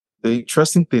The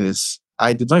interesting thing is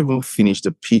I did not even finish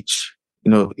the pitch.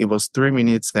 It was 3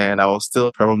 minutes and I was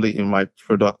still probably in my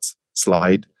product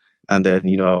slide. And then,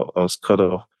 I was cut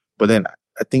off. But then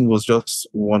I think it was just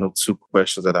one or two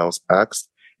questions that I was asked.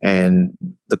 And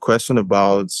the question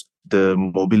about the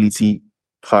mobility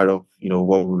part of,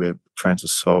 what we were trying to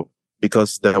solve,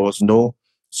 because there was no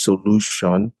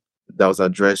solution that was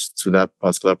addressed to that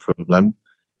particular problem.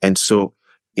 And so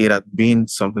it had been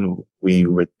something we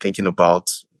were thinking about,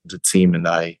 the team and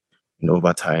I,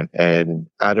 over time. And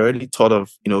I'd already thought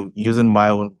of, using my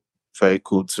own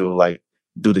vehicle to like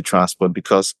do the transport,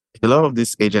 because a lot of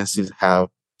these agencies have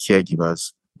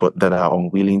caregivers, but that are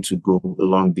unwilling to go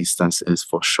long distances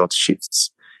for short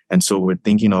shifts. And so we're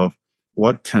thinking of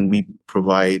what can we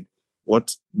provide,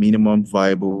 what minimum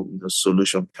viable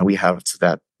solution can we have to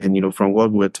that? And, from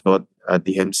what we're taught at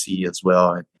the MC as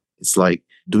well, it's like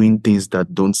doing things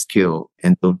that don't scale.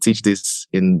 And they'll teach this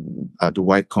in the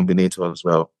Y Combinator as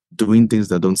well, doing things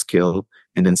that don't scale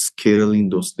and then scaling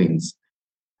those things.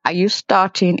 Are you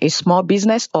starting a small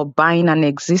business or buying an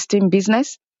existing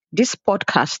business? This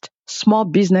podcast, Small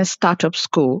Business Startup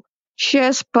School,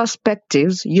 shares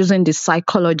perspectives using the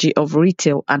psychology of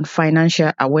retail and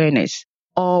financial awareness,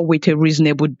 all with a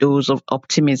reasonable dose of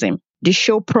optimism. The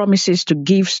show promises to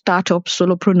give startup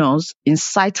solopreneurs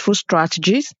insightful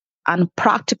strategies and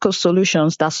practical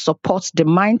solutions that support the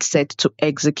mindset to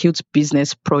execute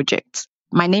business projects.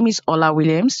 My name is Ola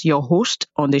Williams, your host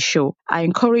on the show. I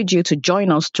encourage you to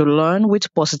join us to learn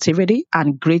with positivity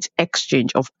and great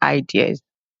exchange of ideas.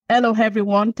 Hello,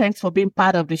 everyone. Thanks for being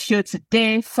part of the show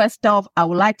today. First off, I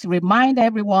would like to remind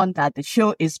everyone that the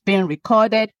show is being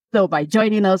recorded. So by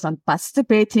joining us and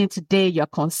participating today, you're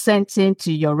consenting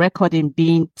to your recording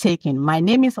being taken. My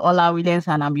name is Ola Williams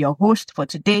and I'm your host for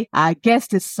today. Our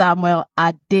guest is Samuel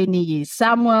Adeniyi.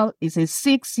 Samuel is a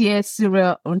 6-year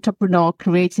serial entrepreneur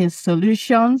creating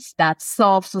solutions that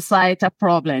solve societal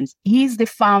problems. He's the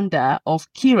founder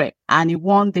of Kirep and he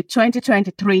won the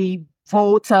 2023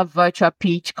 Volta Virtual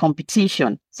Pitch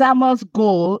Competition. Samuel's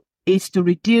goal is to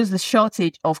reduce the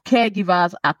shortage of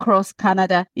caregivers across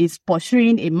Canada. He's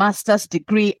pursuing a master's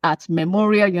degree at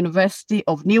Memorial University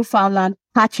of Newfoundland,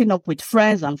 catching up with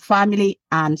friends and family.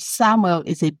 And Samuel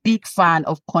is a big fan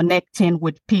of connecting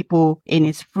with people in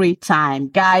his free time.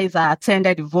 Guys, I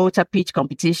attended the Volta Pitch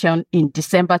Competition in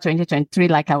December 2023,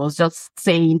 like I was just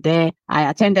saying there. I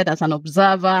attended as an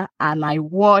observer and I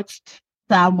watched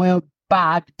Samuel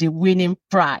bag the winning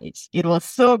prize. It was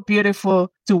so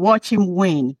beautiful to watch him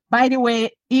win. By the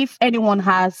way, if anyone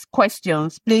has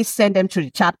questions, please send them to the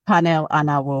chat panel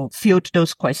and I will field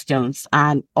those questions.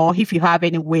 Or if you have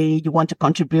any way you want to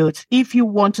contribute, if you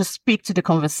want to speak to the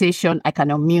conversation, I can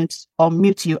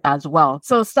unmute you as well.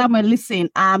 So Samuel, listen,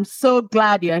 I'm so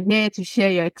glad you're here to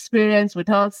share your experience with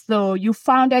us. So you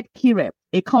founded Kirep,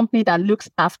 a company that looks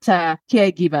after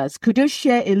caregivers. Could you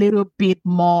share a little bit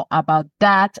more about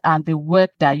that and the work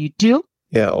that you do?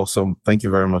 Yeah, awesome. Thank you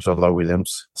very much, Ola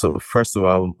Williams. So first of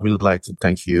all, we'd like to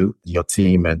thank you, your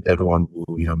team, and everyone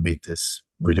who made this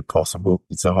really possible.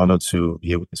 It's an honor to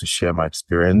be able to share my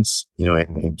experience,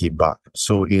 and give back.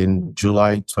 So in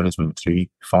July 2023,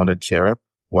 founded Kirep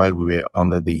while we were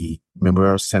under the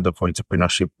Memorial Center for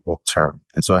Entrepreneurship work term.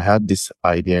 And so I had this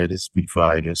beautiful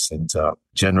idea since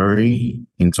January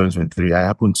in 2023. I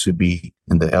happened to be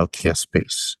in the healthcare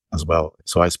space as well.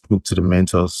 So I spoke to the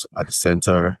mentors at the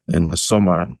center in the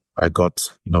summer. I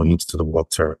got, into the work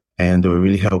term and they were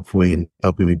really helpful in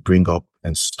helping me bring up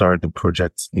and start the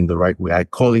project in the right way. I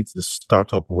call it the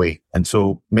startup way. And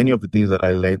so many of the things that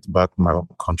I learned back in my own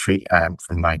country, I am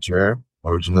from Nigeria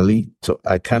originally. So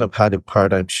I kind of had a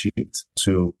paradigm shift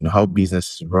to how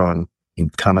business is run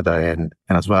in Canada. And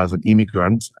as well as an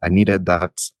immigrant, I needed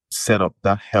that setup,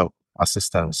 that help,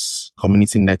 assistance,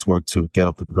 community network to get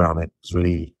off the ground. It's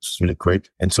really great.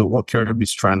 And so what Kirep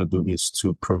is trying to do is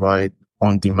to provide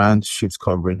on-demand shift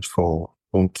coverage for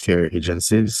home care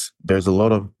agencies. There's a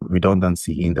lot of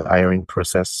redundancy in the hiring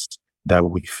process that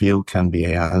we feel can be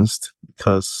enhanced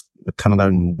because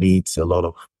Canada needs a lot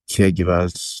of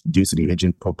caregivers due to the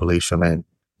aging population and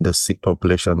the sick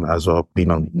population as well being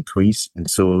on increase.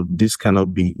 And so this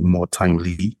cannot be more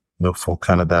timely, for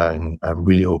Canada. And I'm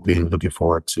really looking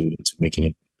forward to making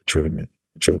it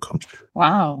a true country.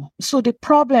 Wow. So the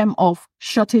problem of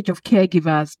shortage of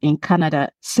caregivers in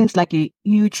Canada seems like a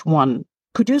huge one.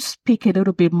 Could you speak a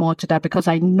little bit more to that? Because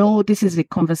I know this is a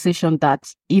conversation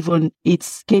that even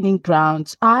it's gaining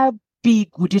ground. How big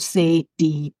would you say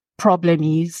the problem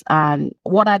is, and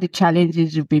what are the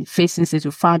challenges you've been facing since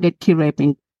you founded Kirep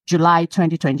in July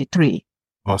 2023?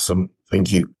 Awesome.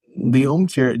 Thank you. The home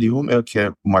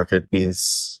healthcare market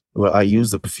is Well, I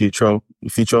use the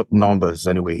future numbers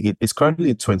anyway. It's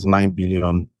currently a 29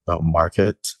 billion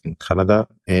market in Canada,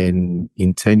 and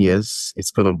in 10 years,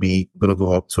 it's going to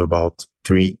go up to about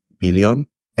 3 billion.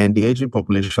 And the aging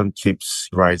population keeps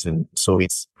rising, so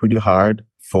it's pretty hard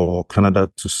for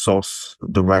Canada to source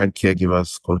the right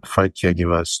caregivers, qualified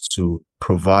caregivers to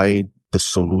provide the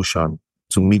solution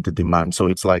to meet the demand. So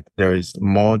it's like there is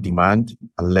more demand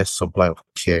and less supply of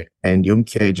care. And home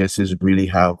care agencies really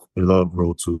have a lot of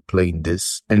role to play in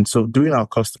this. And so during our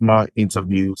customer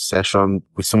interview session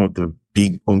with some of the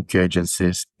big home care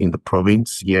agencies in the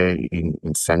province here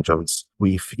in St. John's,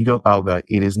 we figured out that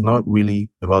it is not really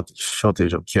about the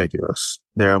shortage of caregivers.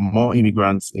 There are more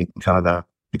immigrants in Canada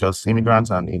because immigrants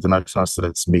and international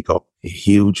students make up a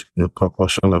huge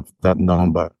proportion of that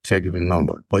number, caregiving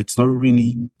number. But it's not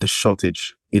really the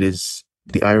shortage. It is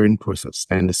the hiring process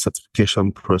and the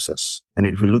certification process. And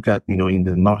if you look at, in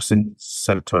the nursing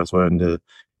sector as well, in the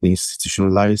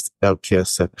institutionalized healthcare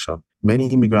section, many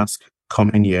immigrants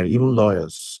coming here, even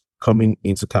lawyers coming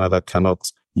into Canada cannot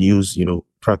use,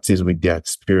 practice with their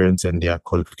experience and their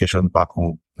qualification back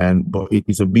home. But it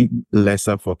is a bit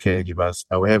lesser for caregivers.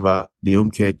 However, the home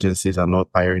care agencies are not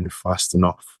hiring fast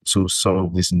enough to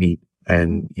solve this need.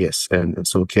 And yes, and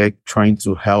so trying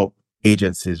to help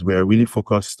agencies, we're really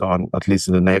focused on, at least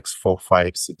in the next 4,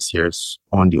 5, 6 years,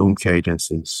 on the home care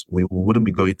agencies. We wouldn't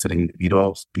be going to the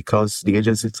individuals because the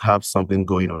agencies have something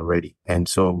going already. And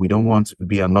so we don't want to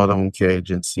be another home care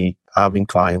agency having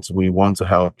clients. We want to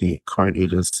help the current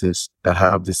agencies that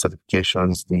have the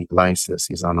certifications, the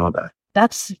licenses and all that.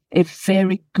 That's a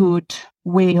very good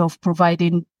way of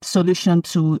providing solution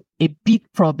to a big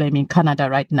problem in Canada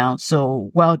right now.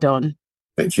 So well done.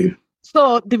 Thank you.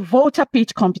 So the voter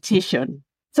pitch competition.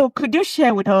 So could you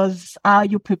share with us how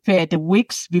you prepared the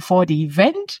weeks before the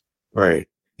event? Right.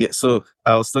 Yeah. So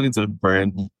I was talking to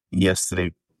Brian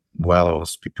yesterday while I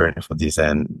was preparing for this,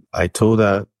 and I told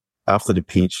her after the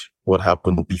pitch what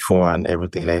happened before and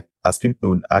everything. Like, as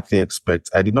people would actually expect,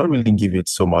 I did not really give it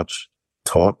so much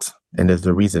thought. And there's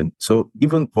the reason. So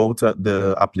even voter,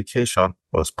 the application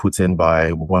was put in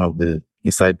by one of the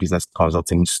Inside Business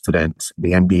Consulting students,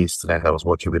 the MBA student that was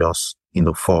working with us in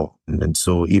the fall. And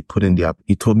so he put in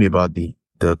he told me about the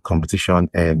competition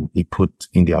and he put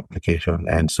in the application.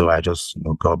 And so I just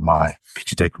got my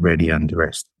pitch deck ready and the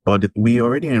rest. But we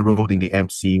already enrolled in the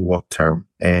MC work term,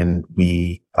 and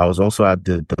I was also at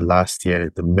the last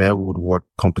year, the Melwood Work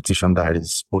competition that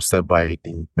is hosted by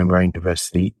the Memorial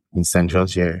University in St.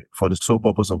 John's here for the sole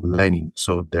purpose of learning.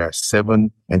 So there are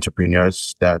 7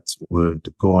 entrepreneurs that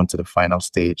would go on to the final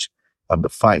stage, of the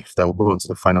 5 that will go on to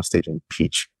the final stage and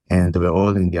pitch. And they were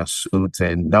all in their suits,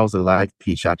 and that was a live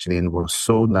pitch actually, and it was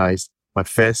so nice. My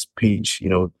first pitch,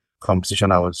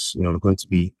 competition I was, going to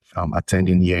be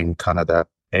attending here in Canada.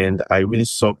 And I really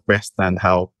saw firsthand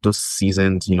how those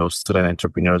seasoned, student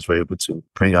entrepreneurs were able to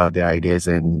bring out their ideas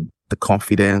and the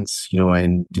confidence,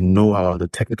 and the know-how, the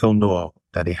technical know-how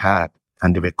that they had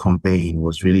and they were conveying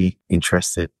was really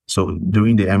interesting. So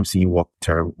during the MC work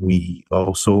term, we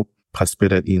also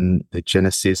participated in the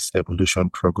Genesis Evolution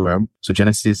Program. So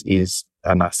Genesis is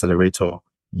an accelerator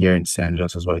here in St.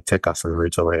 John's as well, a tech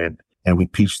accelerator, and we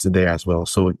pitched there as well.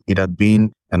 So it had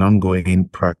been an ongoing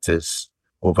practice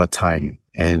over time,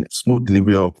 and smooth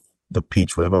delivery of the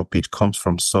pitch, whatever pitch, comes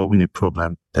from solving a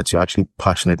problem that you're actually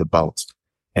passionate about.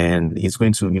 And it's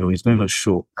going to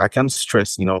show. I can't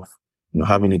stress enough,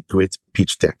 having a great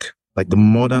pitch deck, like the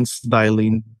modern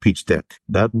styling pitch deck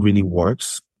that really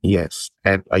works. Yes.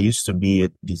 And I used to be a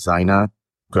designer,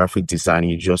 graphic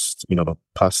designer, just,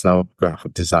 personal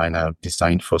graphic designer,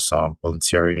 designed for some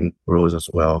volunteering roles as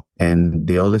well. And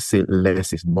they always say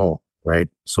less is more. Right.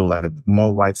 So like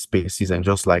more white spaces and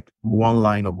just like one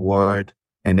line of word,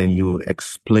 and then you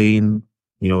explain,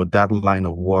 that line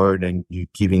of word and you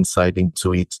give insight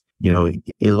into it.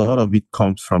 A lot of it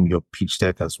comes from your pitch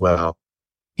deck as well.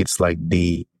 It's like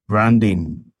the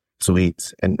branding to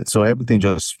it. And so everything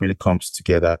just really comes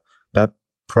together. That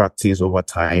practice over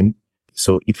time.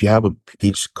 So if you have a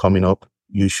pitch coming up,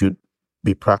 you should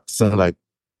be practicing like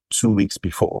 2 weeks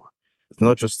before. It's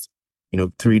not just,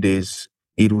 3 days.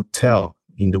 It will tell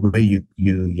in the way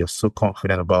you're so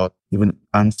confident about even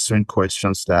answering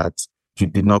questions that you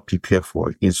did not prepare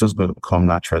for. It's just going to come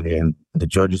naturally, and the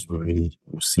judges will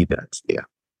see that. Yeah.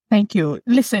 Thank you.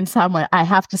 Listen, Samuel, I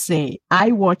have to say,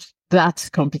 I watched that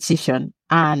competition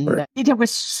and there were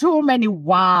so many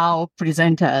wow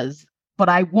presenters, but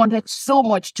I wanted so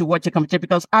much to watch the competition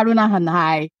because Aruna and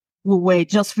I, we were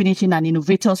just finishing an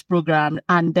innovators program,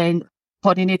 and then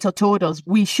coordinator told us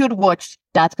we should watch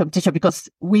that competition because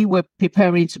we were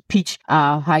preparing to pitch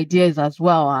our ideas as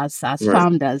well as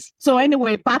founders. So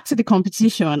anyway, back to the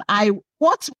competition.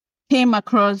 What came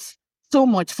across so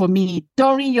much for me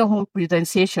during your home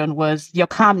presentation was your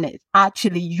calmness.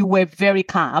 Actually, you were very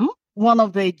calm. One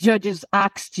of the judges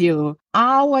asked you,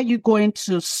 how are you going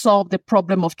to solve the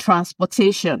problem of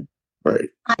transportation? Right.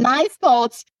 And I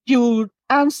thought you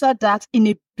answered that in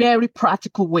a very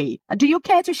practical way. Do you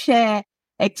care to share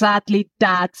exactly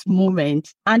that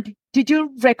moment? And did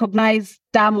you recognize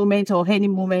that moment or any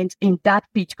moment in that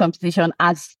pitch competition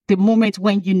as the moment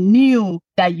when you knew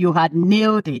that you had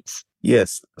nailed it?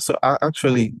 Yes. So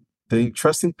actually, the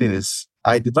interesting thing is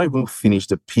I did not even finish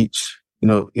the pitch.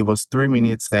 It was 3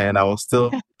 minutes and I was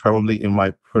still probably in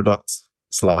my product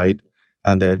slide.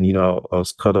 And then, I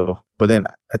was cut off. But then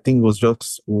I think it was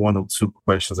just one or two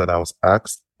questions that I was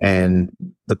asked. And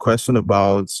the question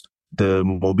about the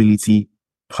mobility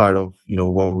part of,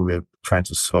 what we were trying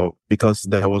to solve, because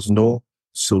there was no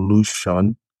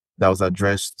solution that was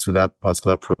addressed to that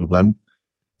particular problem.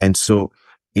 And so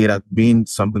it had been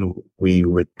something we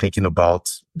were thinking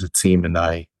about, the team and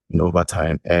I, over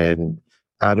time. And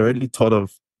I'd already thought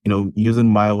of, using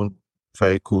my own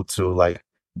vehicle to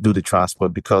do the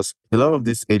transport, because a lot of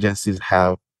these agencies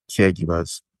have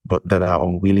caregivers, but that are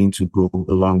unwilling to go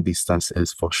long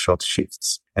distances for short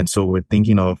shifts. And so we're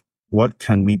thinking of what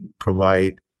can we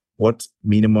provide, what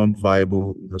minimum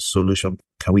viable solution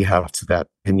can we have to that?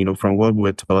 And, from what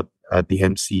we're taught at the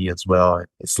MC as well,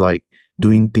 it's like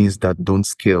doing things that don't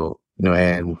scale,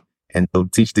 and they'll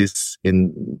teach this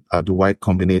in the Y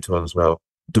Combinator as well,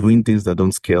 doing things that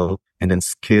don't scale and then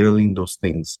scaling those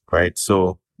things, right?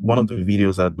 So one of the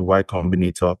videos at the Y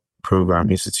Combinator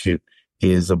Program Institute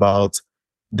is about,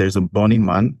 there's a burning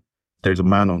man, there's a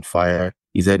man on fire,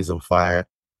 his head is on fire.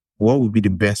 What would be the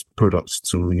best products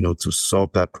to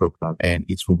solve that problem? And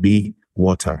it will be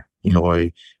water,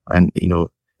 and a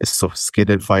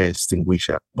sophisticated fire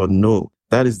extinguisher. But no,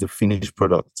 that is the finished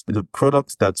product. The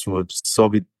product that would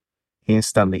solve it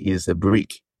instantly is a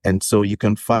brick. And so you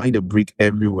can find a brick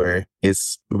everywhere.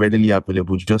 It's readily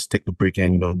available. Just take the brick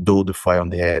and, dull the fire on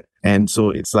the head. And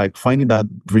so it's like finding that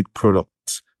brick product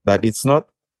that it's not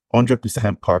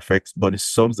 100% perfect, but it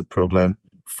solves the problem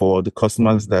for the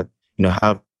customers that,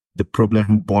 have the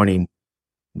problem burning,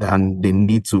 and they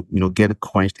need to, get it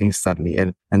quenched instantly.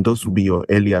 And those will be your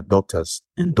early adopters.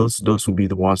 And those will be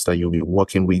the ones that you'll be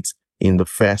working with in the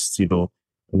first,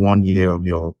 1 year of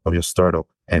your startup.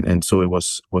 And so it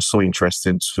was so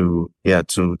interesting to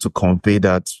convey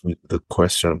that with the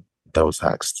question that was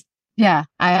asked. Yeah,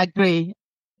 I agree.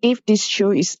 If this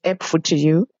show is helpful to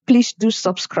you, please do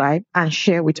subscribe and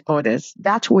share with others.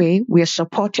 That way, we are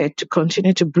supported to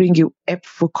continue to bring you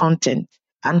helpful content.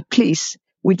 And please,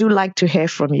 we do like to hear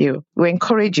from you. We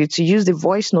encourage you to use the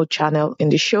voice note channel in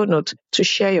the show notes to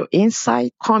share your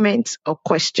insight, comments, or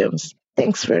questions.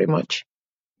 Thanks very much.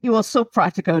 It was so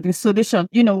practical, the solution.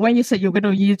 When you said you're going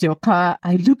to use your car,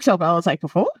 I looked up, I was like,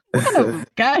 what kind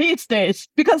of car is this?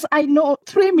 Because I know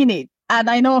 3 minutes. And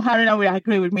I know Haruna will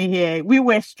agree with me here. We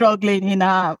were struggling in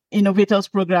our innovators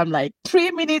program,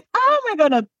 3 minutes. How am I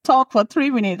going to talk for 3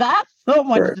 minutes? I have so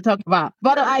much to talk about.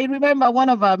 But I remember one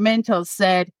of our mentors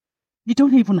said, you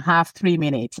don't even have 3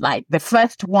 minutes. The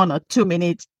first 1 or 2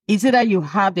 minutes is either you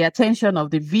have the attention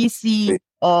of the VC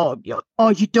or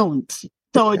you don't.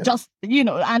 So just,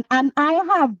 and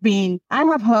I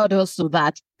have heard also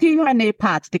that Q&A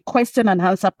part, the question and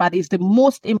answer part, is the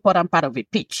most important part of a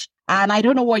pitch. And I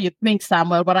don't know what you think,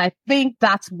 Samuel, but I think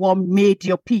that's what made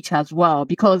your pitch as well.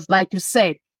 Because like you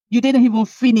said, you didn't even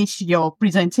finish your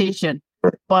presentation,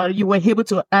 but you were able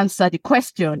to answer the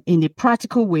question in a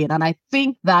practical way. And I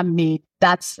think that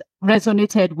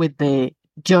resonated with the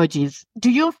judges. Do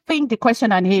you think the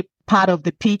question and answer part of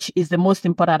the pitch is the most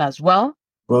important as well?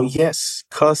 Well, yes,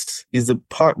 because it's the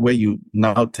part where you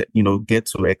now, get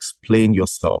to explain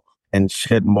yourself and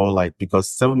shed more light, because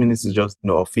 7 minutes is just,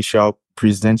 official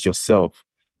present yourself,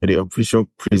 the official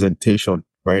presentation,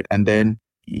 right? And then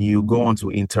you go on to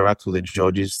interact with the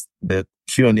judges. The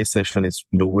Q&A session is,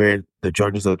 where the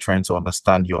judges are trying to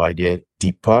understand your idea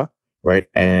deeper, right?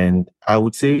 And I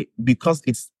would say because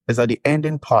it's at the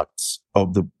ending parts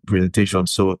of the presentation,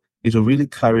 so it will really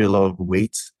carry a lot of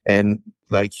weight. And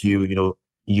like you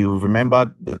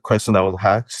remember the question that was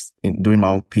asked in doing my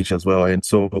own pitch as well. And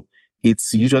so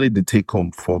it's usually the take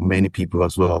home for many people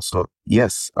as well. So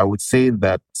yes, I would say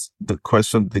that the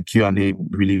Q&A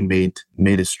really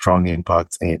made a strong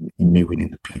impact in me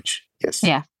winning the pitch. Yes.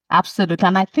 Yeah, absolutely.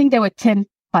 And I think there were 10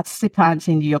 participants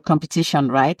in your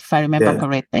competition, right? If I remember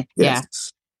correctly.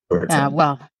 Yes.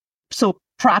 Yeah. So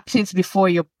practice before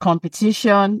your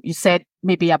competition? You said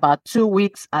maybe about 2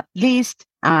 weeks at least.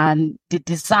 And the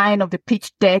design of the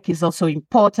pitch deck is also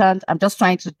important. I'm just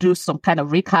trying to do some kind of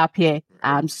recap here.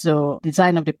 So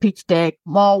design of the pitch deck,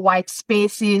 more white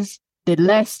spaces. The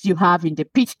less you have in the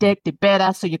pitch deck, the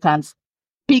better. So you can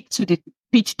speak to the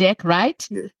pitch deck, right?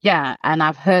 Yeah. And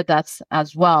I've heard that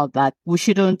as well, that we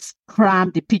shouldn't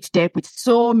cram the pitch deck with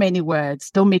so many words.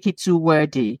 Don't make it too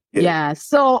wordy. Yeah.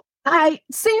 So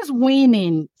since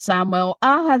winning, Samuel,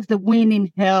 how has the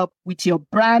winning helped with your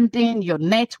branding, your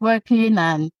networking,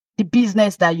 and the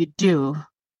business that you do?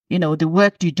 You know, the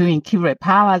work you do in Kirep.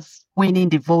 How has winning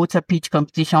the Volta pitch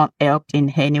competition helped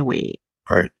in any way?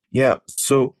 Right. Yeah.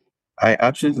 So I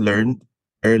actually learned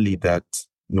early that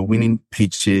winning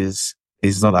pitches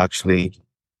is not actually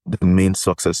the main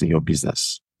success in your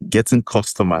business. Getting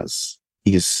customers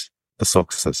is the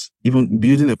success. Even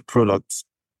building a product,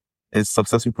 a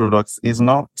successful product, is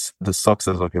not the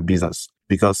success of your business.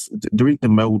 Because during the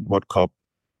Melwood World Cup,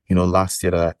 last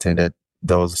year that I attended,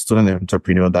 there was a student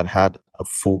entrepreneur that had a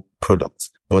full product,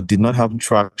 but did not have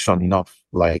traction enough.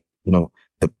 Like,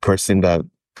 the person that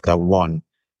won,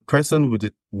 person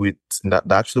that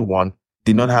actually won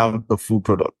did not have a full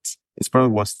product. His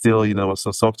product was still,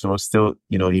 so software was still,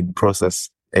 in process,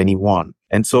 and he won.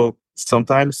 And so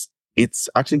sometimes it's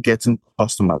actually getting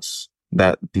customers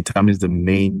that determines the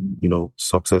main,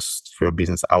 success for your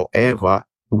business. However,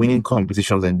 winning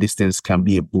competitions and these things can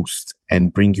be a boost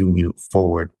and bring you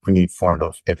forward, bring you in front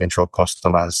of eventual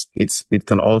customers. It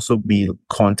can also be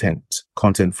content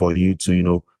for you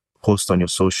to, post on your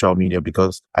social media,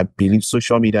 because I believe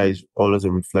social media is always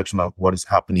a reflection of what is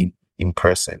happening in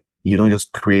person. You don't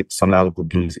just create something out of the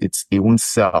blues. It won't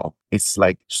sell. It's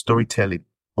like storytelling.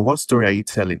 But what story are you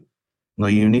telling?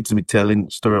 You need to be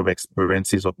telling story of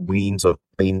experiences, of wins, of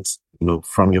things,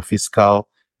 from your physical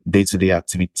day-to-day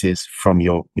activities, from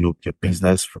your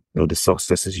business, from, the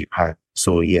successes you had.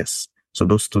 So yes. So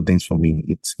those two things for me,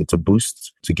 it's a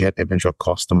boost to get eventual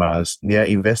customers. They are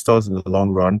investors in the long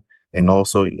run. And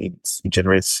also it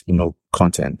generates,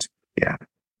 content. Yeah.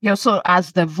 Yeah. So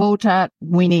as the Volta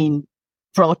winning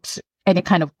brought any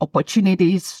kind of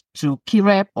opportunities to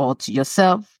Kirep or to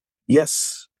yourself?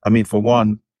 Yes. I mean, for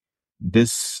one,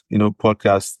 this,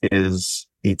 podcast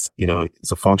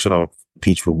it's a function of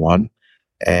Pitch for One.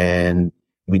 And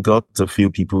we got a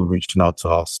few people reaching out to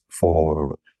us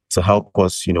to help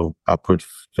us, approach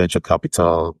venture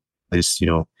capital, this,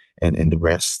 and the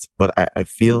rest. But I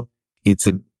feel it's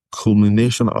a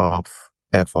culmination of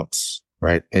efforts,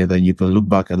 right? And then you can look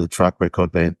back at the track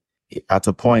record, then at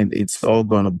a point, it's all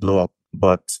going to blow up,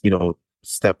 but,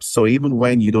 steps. So even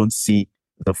when you don't see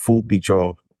the full picture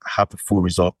of have the full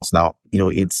results now,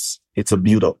 it's a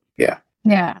build up. Yeah.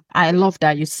 Yeah. I love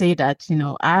that you say that,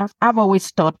 I've always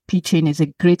thought pitching is a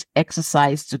great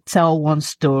exercise to tell one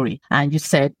story. And you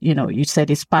said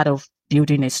it's part of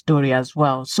building a story as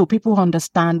well. So people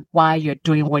understand why you're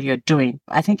doing what you're doing.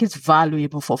 I think it's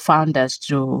valuable for founders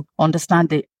to understand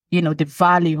the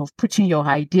value of putting your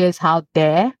ideas out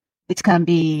there. It can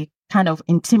be kind of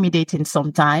intimidating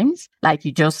sometimes, like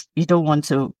you don't want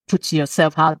to put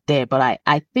yourself out there. But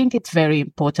I think it's very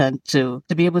important to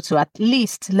be able to at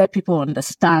least let people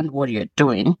understand what you're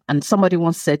doing. And somebody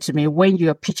once said to me, when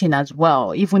you're pitching as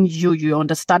well, even you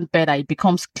understand better, it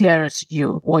becomes clearer to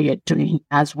you what you're doing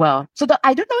as well. So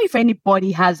I don't know if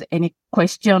anybody has any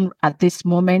question at this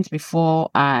moment before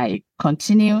I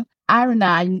continue.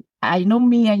 Aruna, I know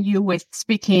me and you were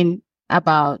speaking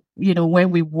about,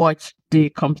 when we watched the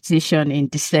competition in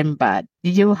December.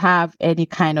 Do you have any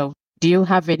comments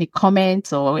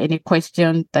or any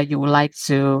question that you would like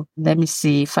to, let me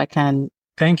see if I can.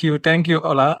 Thank you,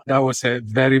 Ola. That was a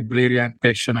very brilliant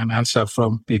question and answer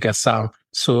from Speaker Sam.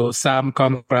 So Sam,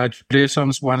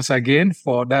 congratulations once again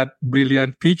for that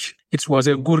brilliant pitch. It was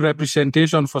a good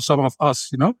representation for some of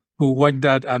us, who watched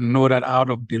that and know that out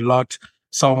of the lot,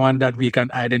 someone that we can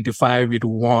identify with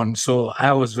won. So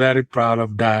I was very proud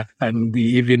of that. And we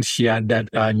even shared that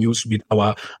news with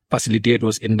our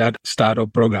facilitators in that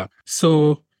startup program.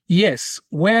 So yes,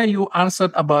 where you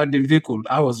answered about the vehicle,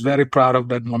 I was very proud of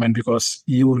that moment because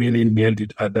you really nailed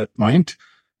it at that point.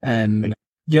 And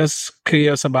just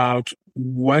curious about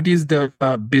what is the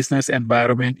business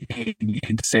environment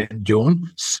in St.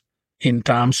 John's in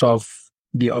terms of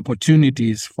the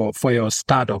opportunities for your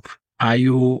startup. Are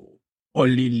you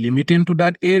only limiting to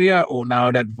that area, or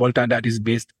now that Volta that is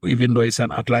based, even though it's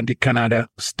an Atlantic Canada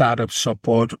startup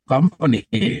support company,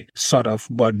 sort of,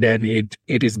 but then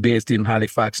it is based in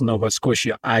Halifax, Nova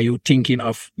Scotia. Are you thinking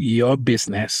of your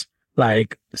business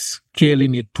like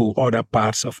scaling it to other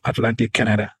parts of Atlantic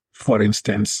Canada, for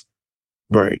instance?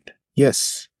 Right.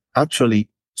 Yes. Actually,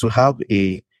 to have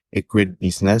a great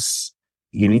business,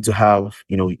 you need to have,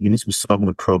 you need to be solving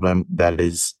a problem that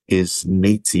is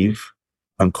native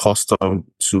and custom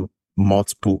to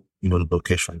multiple,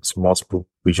 locations, multiple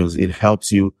regions. It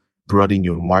helps you broaden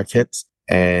your market,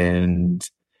 and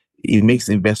it makes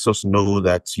investors know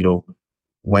that,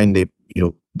 when they,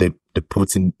 they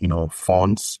put in,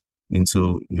 funds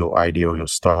into your idea or your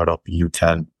startup, you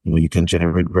can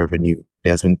generate revenue.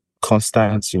 There's been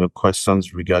constant,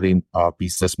 questions regarding our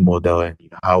business model and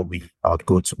how we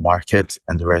go to market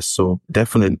and the rest. So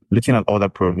definitely looking at other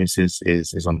provinces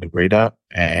is on the radar.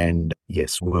 And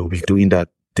yes, we'll be doing that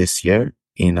this year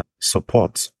in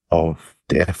support of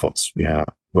the efforts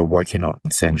we're working on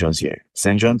in St. John's here.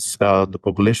 St. John's, the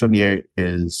population here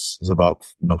is about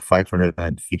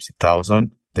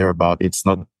 550,000. Thereabout. It's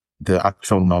not the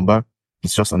actual number;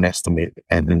 it's just an estimate.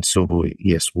 And then so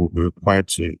yes, we'll be required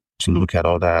to look at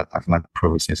all the Atlantic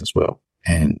provinces as well,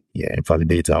 and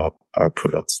validate our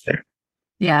products there.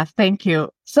 Yeah, thank you.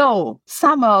 So,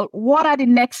 Samuel, what are the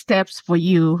next steps for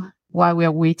you while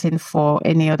we're waiting for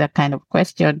any other kind of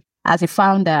question as a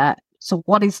founder? So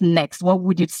what is next? What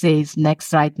would you say is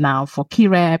next right now for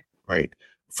KeyRep? Right.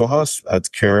 For us at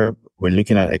KeyRep, we're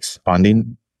looking at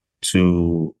expanding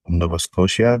to Nova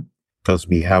Scotia because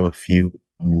we have a few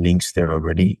links there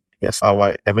already. Yes,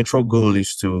 our eventual goal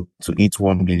is to hit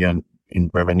 1 million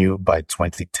in revenue by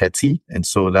 2030. And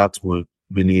so that will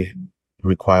really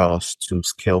require us to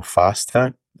scale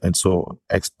faster. And so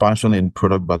expansion in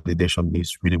product validation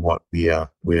is really what we're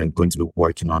going to be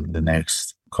working on in the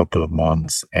next couple of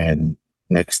months and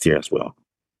next year as well.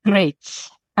 Great.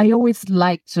 I always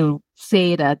like to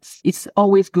say that it's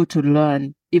always good to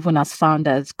learn, even as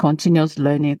founders, continuous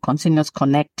learning, continuous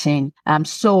connecting.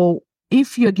 So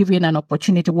if you're given an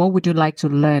opportunity, what would you like to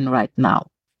learn right now?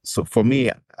 So for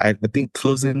me, I think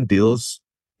closing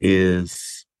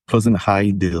high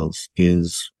deals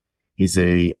is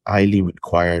a highly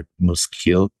required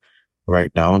skill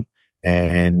right now.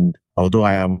 And although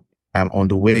I'm on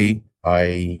the way,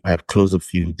 I have closed a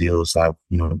few deals. I've,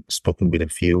 spoken with a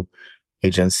few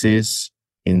agencies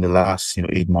in the last,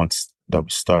 8 months that we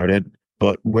started.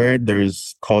 But where there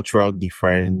is cultural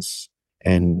difference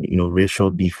and, racial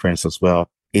difference as well,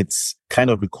 it's kind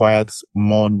of requires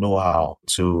more know-how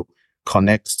to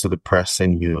connect to the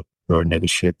person you're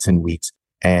negotiating with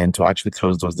and to actually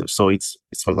close those deals. So it's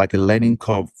like a learning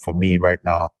curve for me right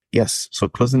now. Yes. So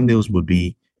closing deals would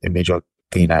be a major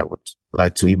thing I would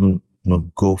like to even,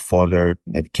 go further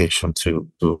in education to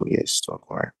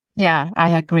acquire. Yeah, I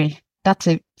agree. That's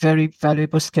a very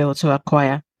valuable skill to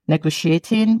acquire.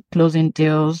 Negotiating, closing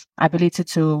deals, ability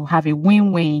to have a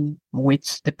win-win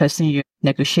with the person you're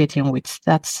negotiating with.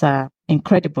 That's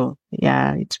incredible.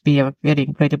 Yeah, it'd be a very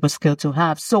incredible skill to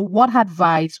have. So what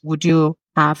advice would you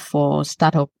have for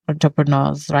startup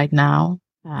entrepreneurs right now?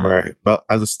 Right. Well,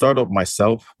 as a startup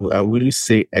myself, I really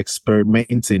say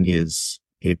experimenting is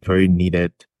a very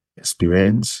needed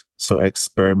experience. So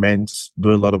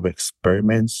do a lot of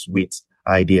experiments with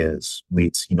ideas,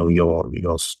 with,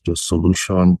 your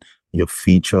solution, your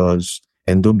features,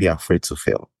 and don't be afraid to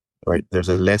fail, right? There's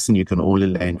a lesson you can only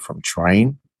learn from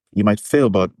trying. You might fail,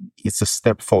 but it's a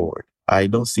step forward. I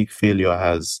don't see failure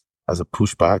as a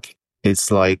pushback.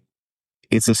 It's like,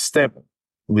 it's a step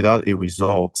without a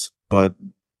result, but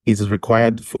it is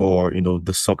required for,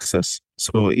 the success.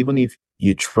 So even if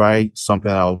you try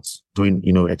something out, doing,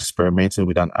 experimenting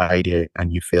with an idea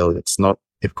and you fail, it's not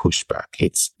a pushback.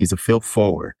 It's a fail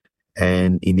forward.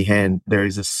 And in the end, there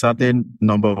is a certain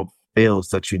number of fails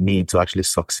that you need to actually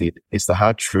succeed. It's the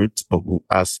hard truth, but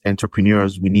as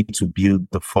entrepreneurs, we need to build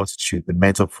the fortitude, the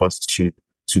mental fortitude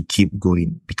to keep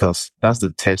going, because that's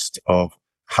the test of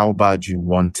how bad you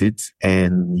want it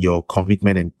and your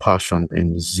commitment and passion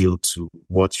and zeal to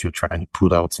what you're trying to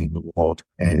put out in the world.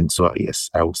 And so, yes,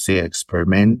 I would say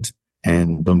experiment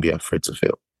and don't be afraid to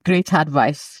fail. Great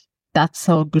advice. That's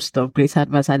all good stuff. Great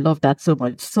advice. I love that so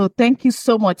much. So thank you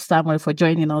so much, Samuel, for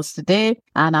joining us today.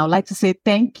 And I would like to say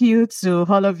thank you to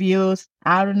all of you,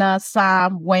 Aruna,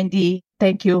 Sam, Wendy.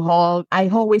 Thank you all. I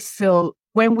always feel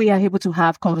when we are able to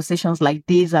have conversations like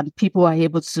this and people are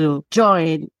able to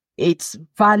join, it's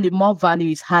more value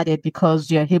is added because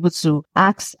you're able to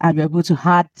ask and you're able to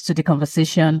add to the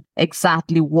conversation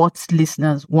exactly what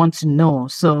listeners want to know.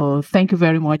 So thank you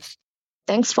very much.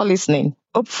 Thanks for listening.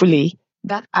 Hopefully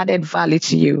that added value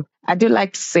to you. I do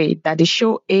like to say that the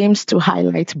show aims to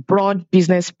highlight broad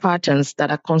business patterns that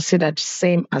are considered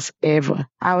same as ever.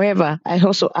 However, I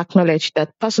also acknowledge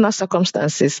that personal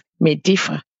circumstances may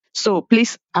differ. So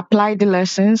please apply the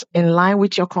lessons in line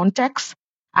with your context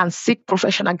and seek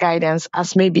professional guidance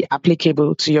as may be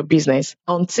applicable to your business.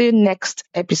 Until next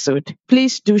episode,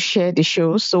 please do share the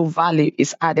show so value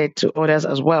is added to others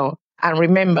as well. And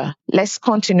remember, let's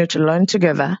continue to learn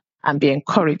together and be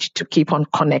encouraged to keep on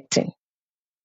connecting.